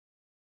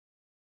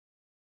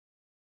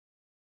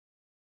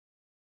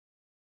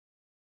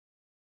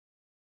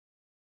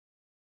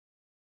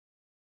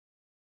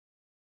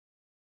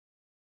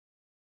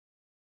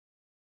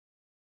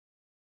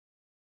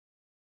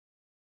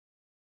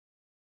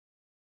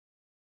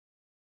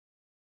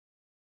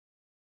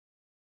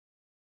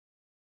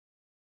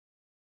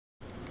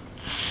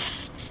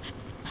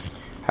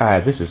Hi,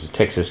 this is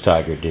Texas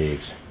Tiger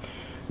Digs.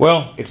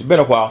 Well, it's been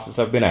a while since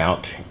I've been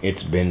out.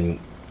 It's been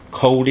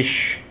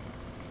coldish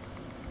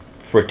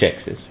for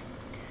Texas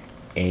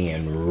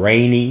and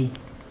rainy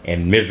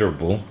and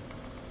miserable,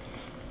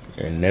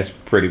 and that's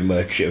pretty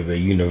much of a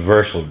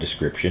universal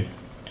description.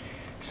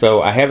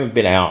 So I haven't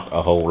been out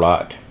a whole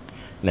lot.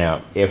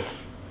 Now,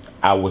 if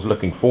I was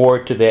looking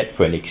forward to that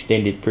for an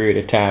extended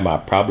period of time, I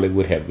probably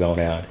would have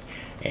gone out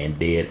and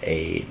did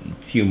a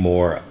few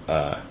more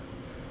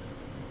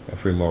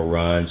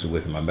runs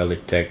with my metal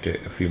detector,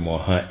 a few more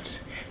hunts.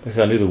 Because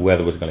I knew the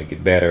weather was going to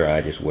get better,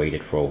 I just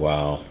waited for a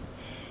while.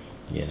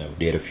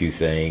 Did a few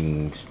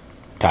things,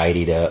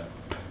 tidied up,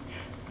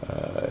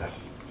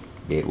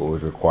 did what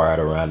was required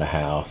around the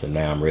house, and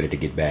now I'm ready to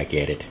get back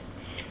at it.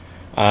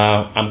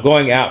 I'm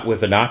going out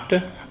with a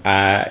Nokta.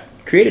 I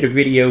created a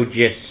video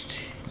just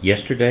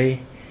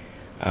yesterday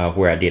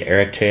where I did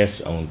air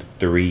tests on the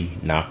 3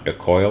 Nokta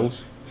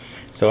coils.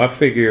 So I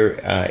figure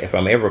if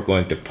I'm ever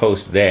going to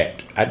post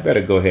that, I'd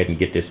better go ahead and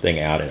get this thing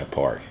out in a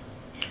park.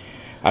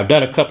 I've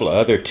done a couple of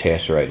other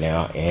tests right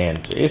now,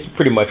 and it's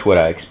pretty much what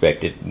I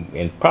expected,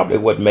 and probably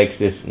what makes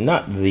this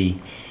not the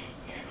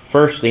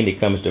first thing that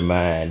comes to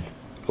mind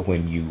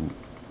when you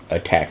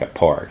attack a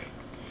park.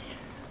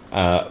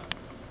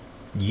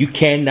 You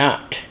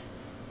cannot,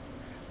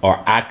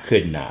 or I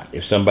could not,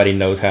 if somebody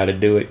knows how to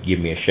do it, give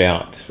me a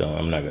shout. So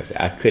I'm not going to say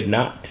I could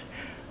not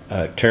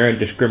turn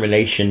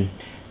discrimination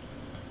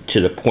to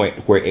the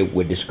point where it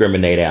would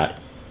discriminate out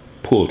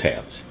pull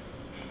tabs.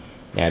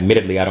 Now,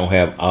 admittedly, I don't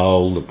have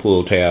all the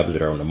pull tabs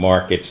that are on the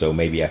market, so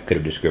maybe I could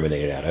have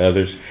discriminated out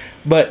others.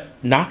 But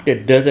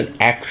Nokta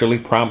doesn't actually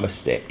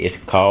promise that. It's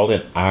called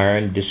an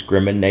iron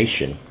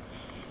discrimination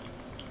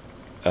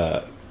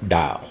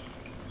dial.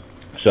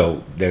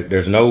 So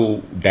there's no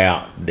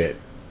doubt that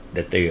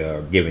they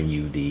are giving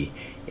you the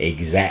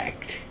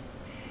exact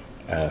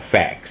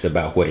facts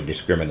about what it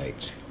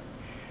discriminates.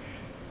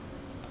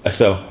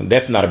 So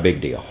that's not a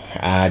big deal.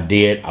 I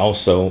did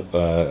also,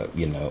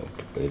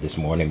 this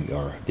morning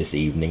or this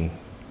evening,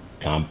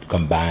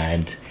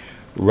 combined,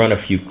 run a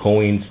few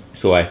coins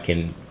so I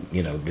can,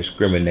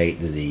 discriminate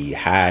the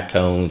high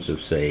tones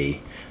of, say,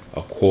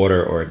 a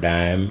quarter or a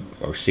dime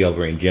or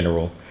silver in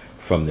general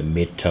from the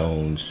mid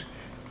tones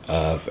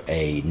of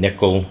a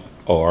nickel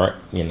or,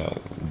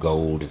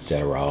 gold,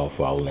 etc., all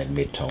fall in that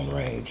mid-tone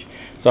range.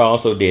 So I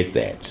also did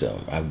that.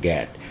 So I've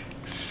got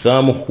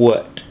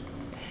somewhat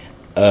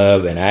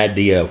of an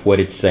idea of what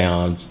it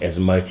sounds, as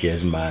much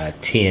as my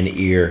 10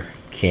 ear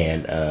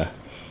can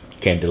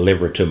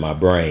deliver to my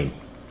brain.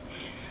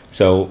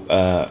 So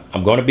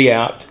I'm going to be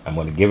out. I'm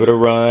going to give it a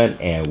run,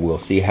 and we'll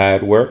see how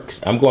it works.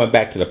 I'm going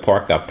back to the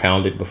park I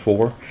pounded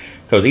before,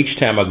 because each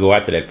time I go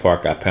out to that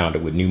park I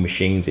pounded with new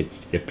machines, it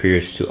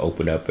appears to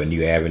open up a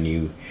new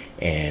avenue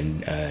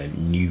and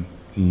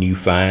new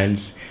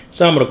finds.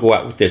 So I'm going to go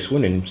out with this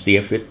one and see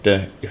if it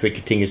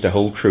continues to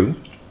hold true.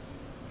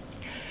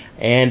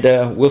 And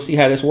we'll see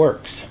how this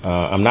works.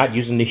 I'm not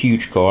using the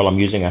huge coil. I'm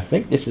using, I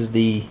think this is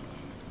the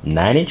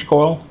 9-inch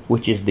coil,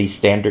 which is the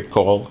standard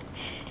coil.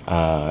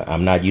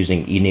 I'm not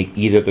using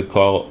either of the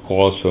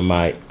coils for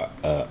my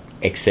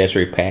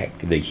accessory pack.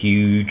 The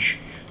huge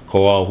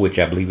coil, which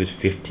I believe is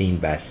 15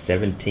 by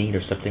 17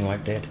 or something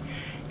like that.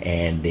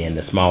 And then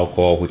the small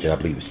coil, which I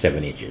believe is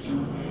 7 inches.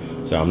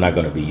 So I'm not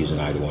going to be using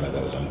either one of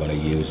those. I'm going to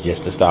use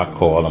just the stock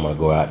coil. I'm going to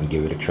go out and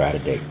give it a try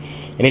today.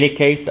 In any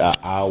case,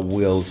 I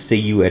will see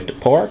you at the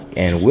park,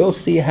 and we'll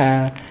see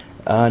how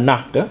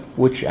Nokta,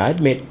 which I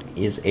admit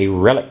is a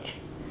relic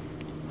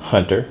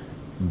hunter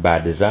by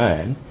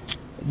design,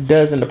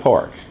 does in the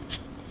park.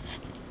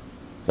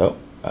 So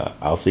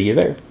I'll see you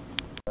there.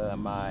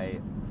 My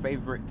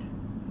favorite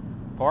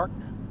park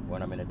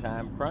when I'm in a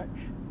time crunch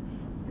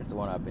is the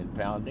one I've been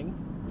pounding,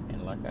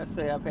 and like I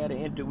say, I've had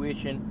an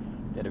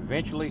intuition that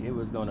eventually it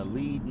was going to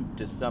lead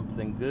to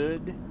something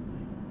good,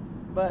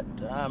 but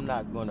I'm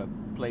not going to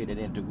play that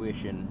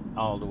intuition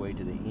all the way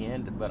to the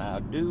end. But I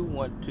do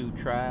want to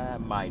try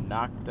my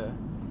Nokta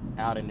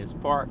out in this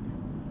park,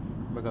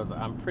 because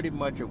I'm pretty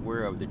much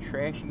aware of the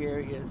trashy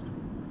areas,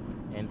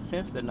 and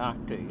since the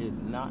Nokta is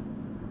not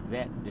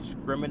that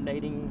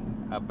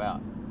discriminating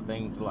about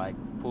things like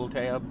pull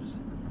tabs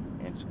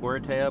and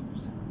square tabs,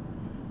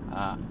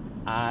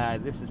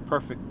 this is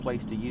perfect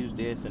place to use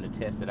this and to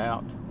test it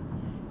out.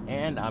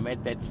 And I'm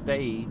at that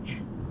stage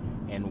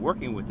and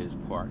working with this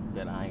park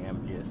that I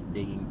am just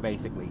digging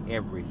basically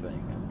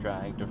everything. I'm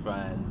trying to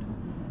find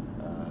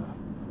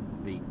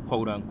the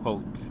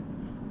quote-unquote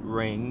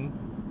ring,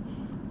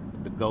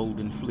 the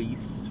golden fleece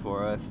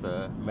for us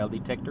metal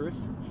detectors.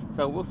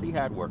 So we'll see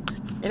how it works.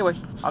 Anyway,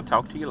 I'll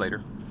talk to you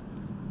later.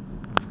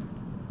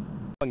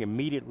 Going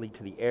immediately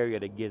to the area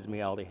that gives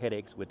me all the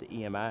headaches with the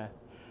EMI.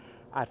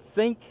 I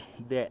think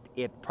that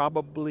it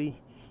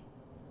probably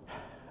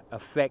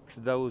affects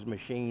those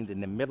machines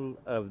in the middle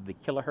of the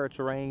kilohertz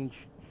range,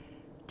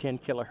 10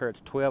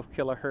 kilohertz, 12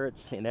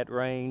 kilohertz, in that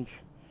range,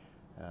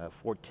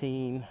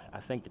 14. I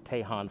think the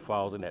Tejon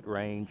falls in that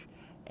range,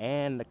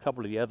 and a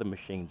couple of the other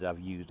machines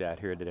I've used out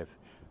here that have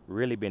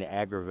really been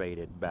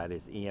aggravated by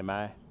this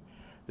EMI.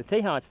 The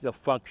Tejon still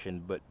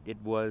functioned, but it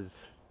was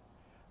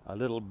a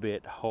little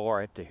bit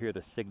hard to hear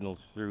the signals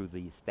through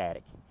the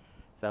static.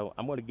 So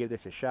I'm going to give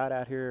this a shot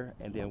out here,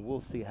 and then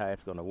we'll see how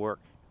it's going to work.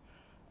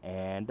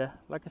 And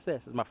like I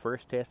said, this is my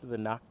first test of the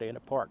Nokta in the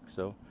park,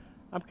 so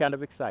I'm kind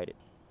of excited.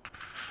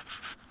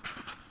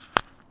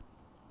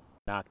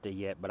 Nokta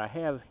yet, but I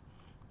have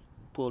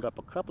pulled up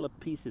a couple of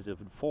pieces of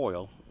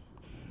foil,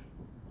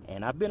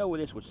 and I've been over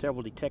this with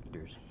several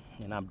detectors,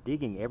 and I'm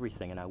digging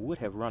everything, and I would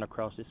have run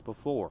across this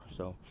before.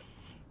 So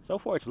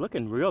far it's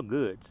looking real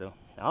good, so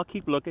I'll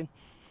keep looking.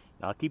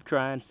 I'll keep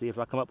trying, see if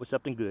I come up with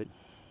something good.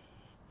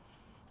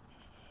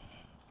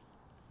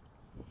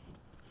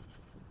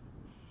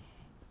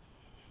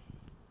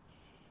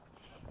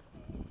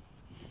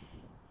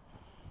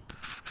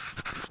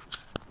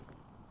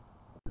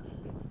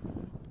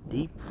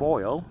 Deep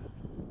foil,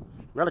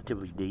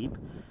 relatively deep.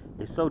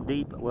 It's so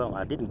deep, well,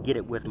 I didn't get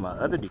it with my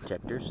other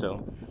detectors,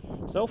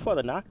 so far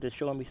the Nokta is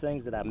showing me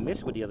things that I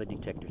missed with the other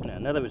detectors. Now,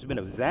 none of it's been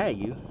of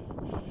value,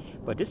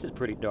 but this is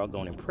pretty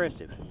doggone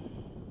impressive.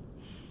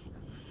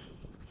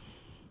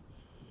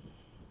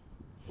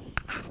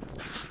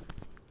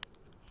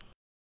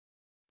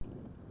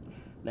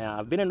 Now,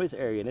 I've been in this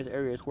area, and this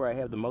area is where I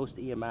have the most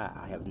EMI.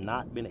 I have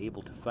not been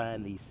able to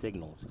find these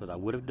signals, because I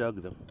would have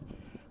dug them,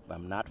 but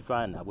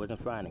I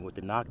wasn't finding. With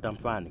the Nokta, I'm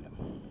finding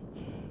them.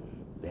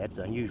 That's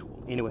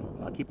unusual. Anyway,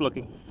 I'll keep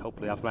looking.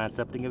 Hopefully I'll find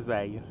something of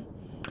value.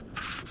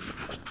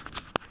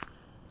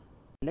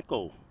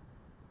 Nickel.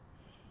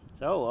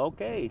 So,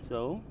 okay,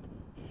 so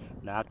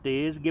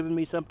Nokta is giving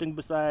me something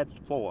besides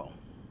foil.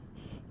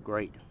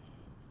 Great.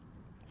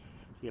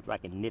 See if I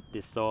can knit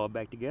this saw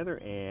back together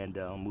and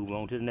move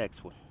on to the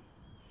next one.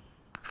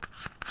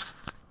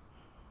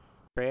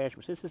 Trash,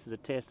 but since this is a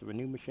test of a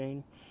new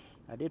machine,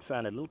 I did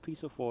find a little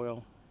piece of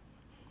foil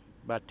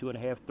about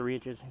 2.5, 3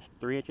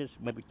 inches,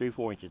 maybe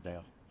 3-4 inches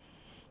down.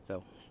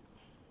 So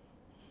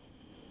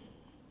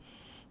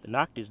the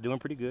Nokta is doing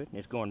pretty good.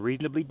 It's going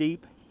reasonably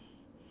deep,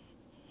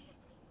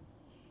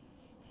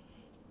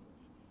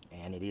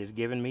 and it is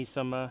giving me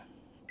some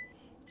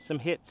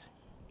hits.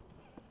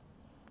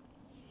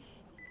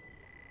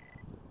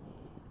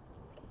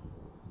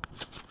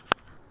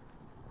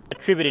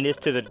 Attributing this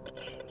to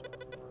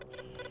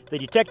the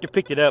detector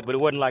picked it up, but it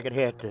wasn't like it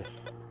had to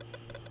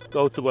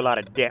go through a lot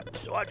of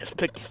depth, so I just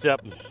picked this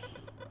up and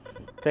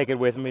take it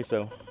with me.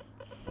 So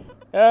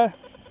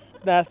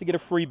nice to get a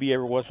freebie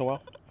every once in a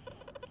while.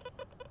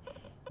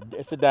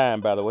 It's a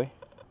dime, by the way.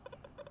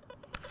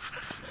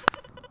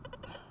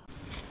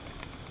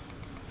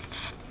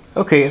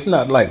 Okay, it's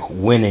not like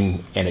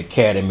winning an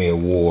Academy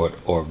Award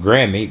or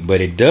Grammy,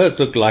 but it does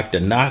look like the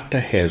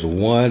Nokta has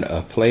won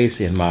a place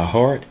in my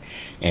heart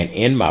and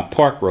in my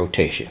park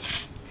rotation.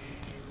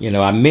 You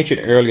know, I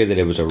mentioned earlier that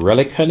it was a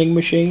relic hunting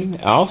machine.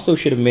 I also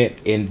should have meant,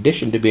 in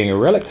addition to being a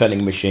relic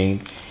hunting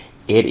machine,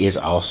 it is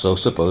also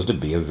supposed to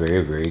be a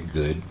very, very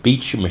good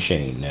beach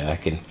machine. Now, I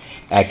can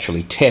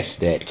actually test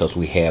that because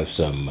we have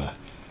some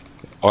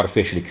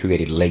artificially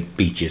created lake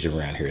beaches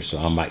around here, so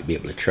I might be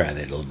able to try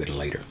that a little bit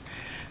later.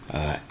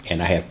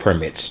 And I have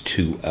permits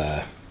to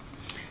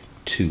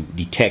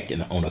detect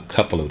on a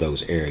couple of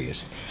those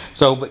areas.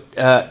 So, but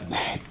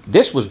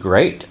this was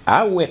great.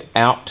 I went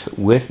out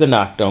with the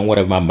Nokta on one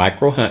of my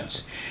micro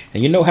hunts,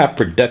 and you know how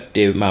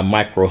productive my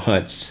micro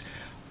hunts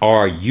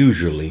are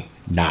usually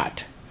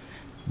not.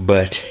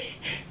 But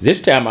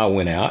this time I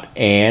went out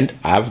and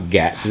I've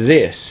got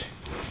this.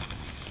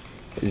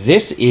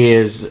 This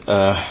is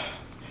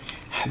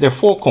they're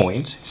 4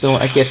 coins, so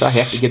I guess I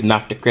have to give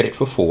Nokta credit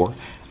for 4.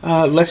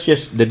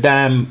 The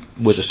dime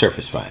was a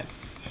surface find,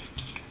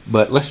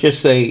 but let's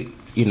just say,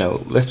 you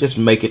know, let's just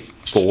make it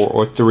 4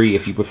 or 3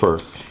 if you prefer.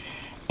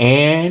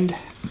 And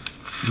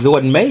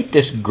what made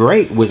this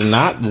great was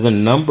not the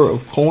number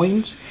of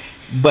coins,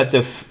 but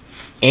the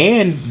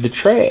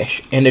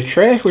trash. And the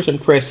trash was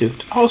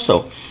impressive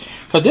also,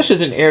 because this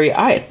is an area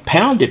I had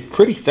pounded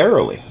pretty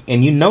thoroughly,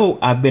 and you know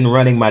I've been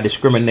running my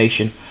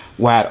discrimination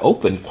wide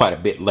open quite a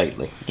bit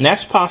lately, and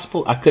that's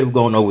possible. I could have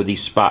gone over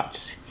these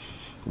spots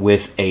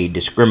with a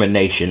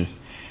discrimination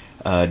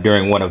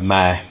during one of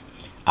my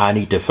I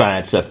need to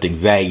find something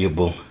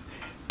valuable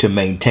to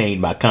maintain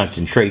my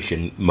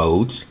concentration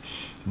modes.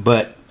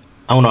 But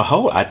on a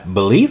whole, I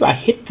believe I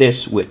hit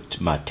this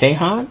with my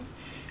Tejon,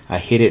 I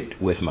hit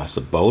it with my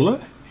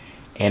Cibola,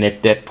 and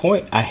at that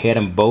point I had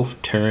them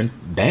both turned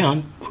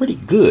down pretty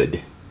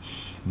good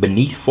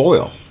beneath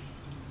foil,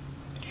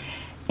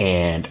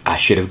 and I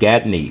should have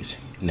gotten these.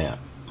 Now,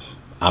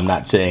 I'm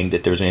not saying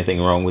that there's anything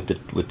wrong with the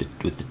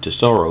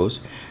Tesoros,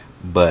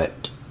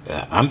 but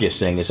I'm just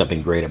saying there's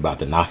something great about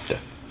the Nokta.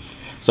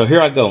 So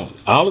here I go.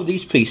 All of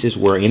these pieces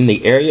were in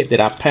the area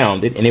that I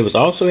pounded, and it was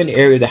also in the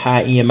area of the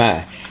high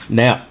EMI.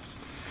 Now,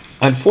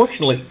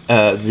 unfortunately,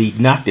 the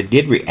Nokta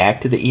did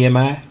react to the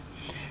EMI,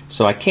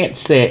 so I can't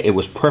say it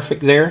was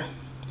perfect there.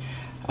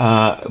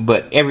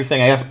 But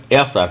everything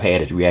else I've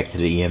had has reacted to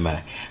the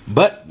EMI.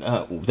 But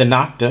the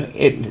Nokta,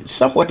 it's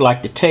somewhat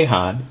like the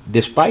Tejon,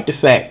 despite the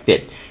fact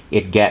that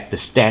it got the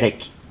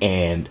static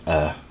and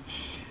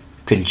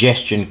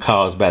congestion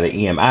caused by the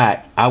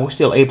EMI, I was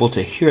still able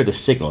to hear the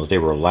signals. They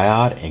were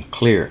loud and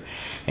clear.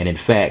 And in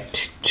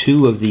fact,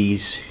 2 of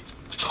these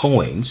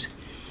coins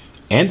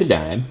and the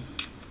dime,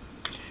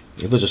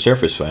 it was a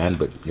surface find,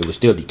 but it was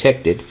still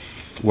detected,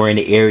 were in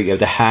the area of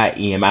the high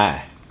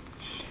EMI.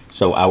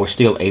 So I was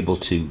still able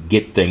to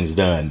get things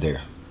done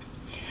there.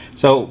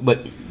 So,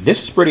 but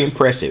this is pretty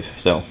impressive.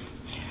 So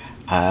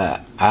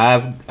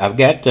I've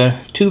got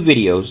 2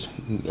 videos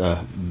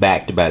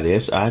backed by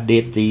this. I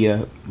did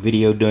the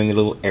video doing a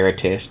little error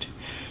test,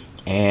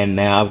 and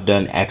now I've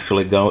done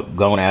actually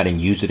gone out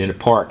and used it in the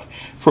park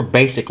for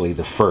basically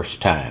the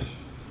first time.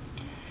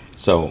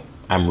 So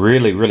I'm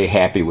really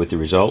happy with the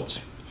results.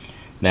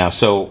 Now,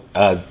 so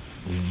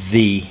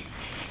the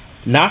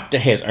Nokta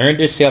has earned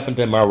itself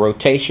into my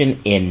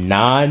rotation in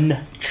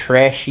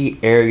non-trashy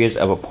areas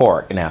of a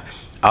park. Now,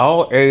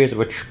 all areas of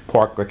a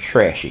park are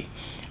trashy,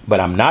 but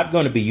I'm not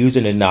going to be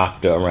using the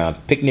Nokta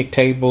around picnic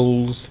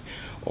tables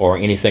or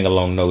anything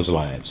along those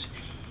lines.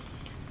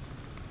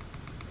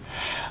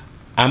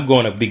 I'm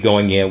going to be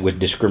going in with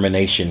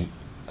discrimination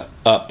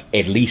up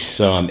at least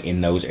some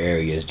in those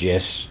areas,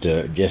 just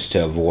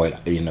to avoid,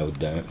 you know,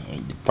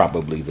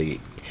 probably the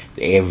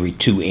every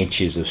 2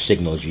 inches of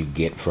signals you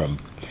get from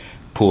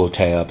pull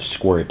tabs,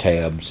 square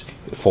tabs,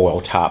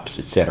 foil tops,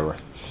 etc.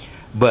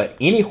 But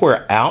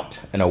anywhere out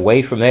and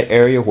away from that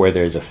area where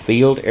there's a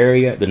field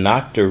area, the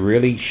Nokta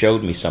really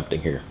showed me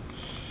something here.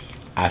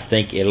 I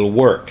think it'll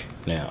work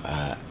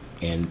now,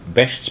 and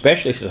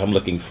especially since I'm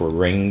looking for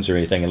rings or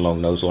anything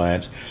along those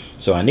lines.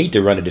 So I need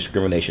to run a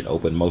discrimination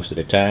open most of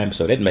the time,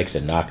 so that makes the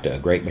Nokta a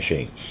great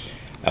machine.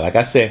 Like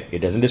I said, it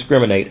doesn't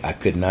discriminate. I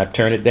could not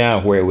turn it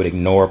down where it would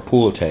ignore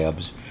pull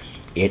tabs.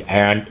 It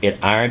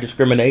iron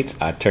discriminates.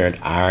 I turned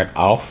iron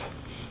off,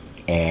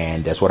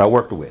 and that's what I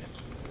worked with.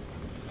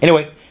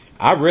 Anyway,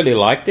 I really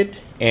liked it,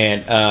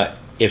 and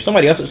if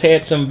somebody else has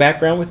had some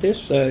background with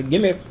this,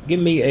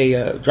 give me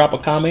a drop a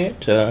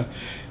comment.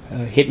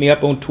 Hit me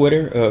up on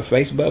Twitter or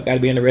Facebook.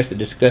 I'd be interested in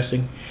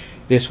discussing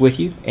this with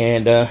you,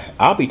 and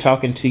I'll be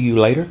talking to you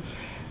later.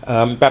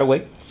 By the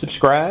way,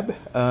 subscribe.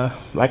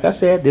 Like I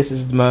said, this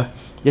is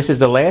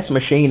the last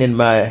machine in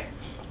my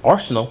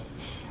arsenal,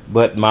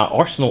 but my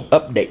arsenal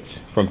updates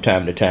from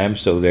time to time,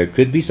 so there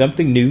could be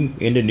something new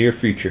in the near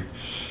future.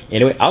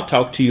 Anyway, I'll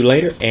talk to you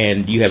later,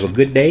 and you have a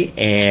good day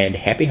and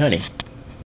happy hunting.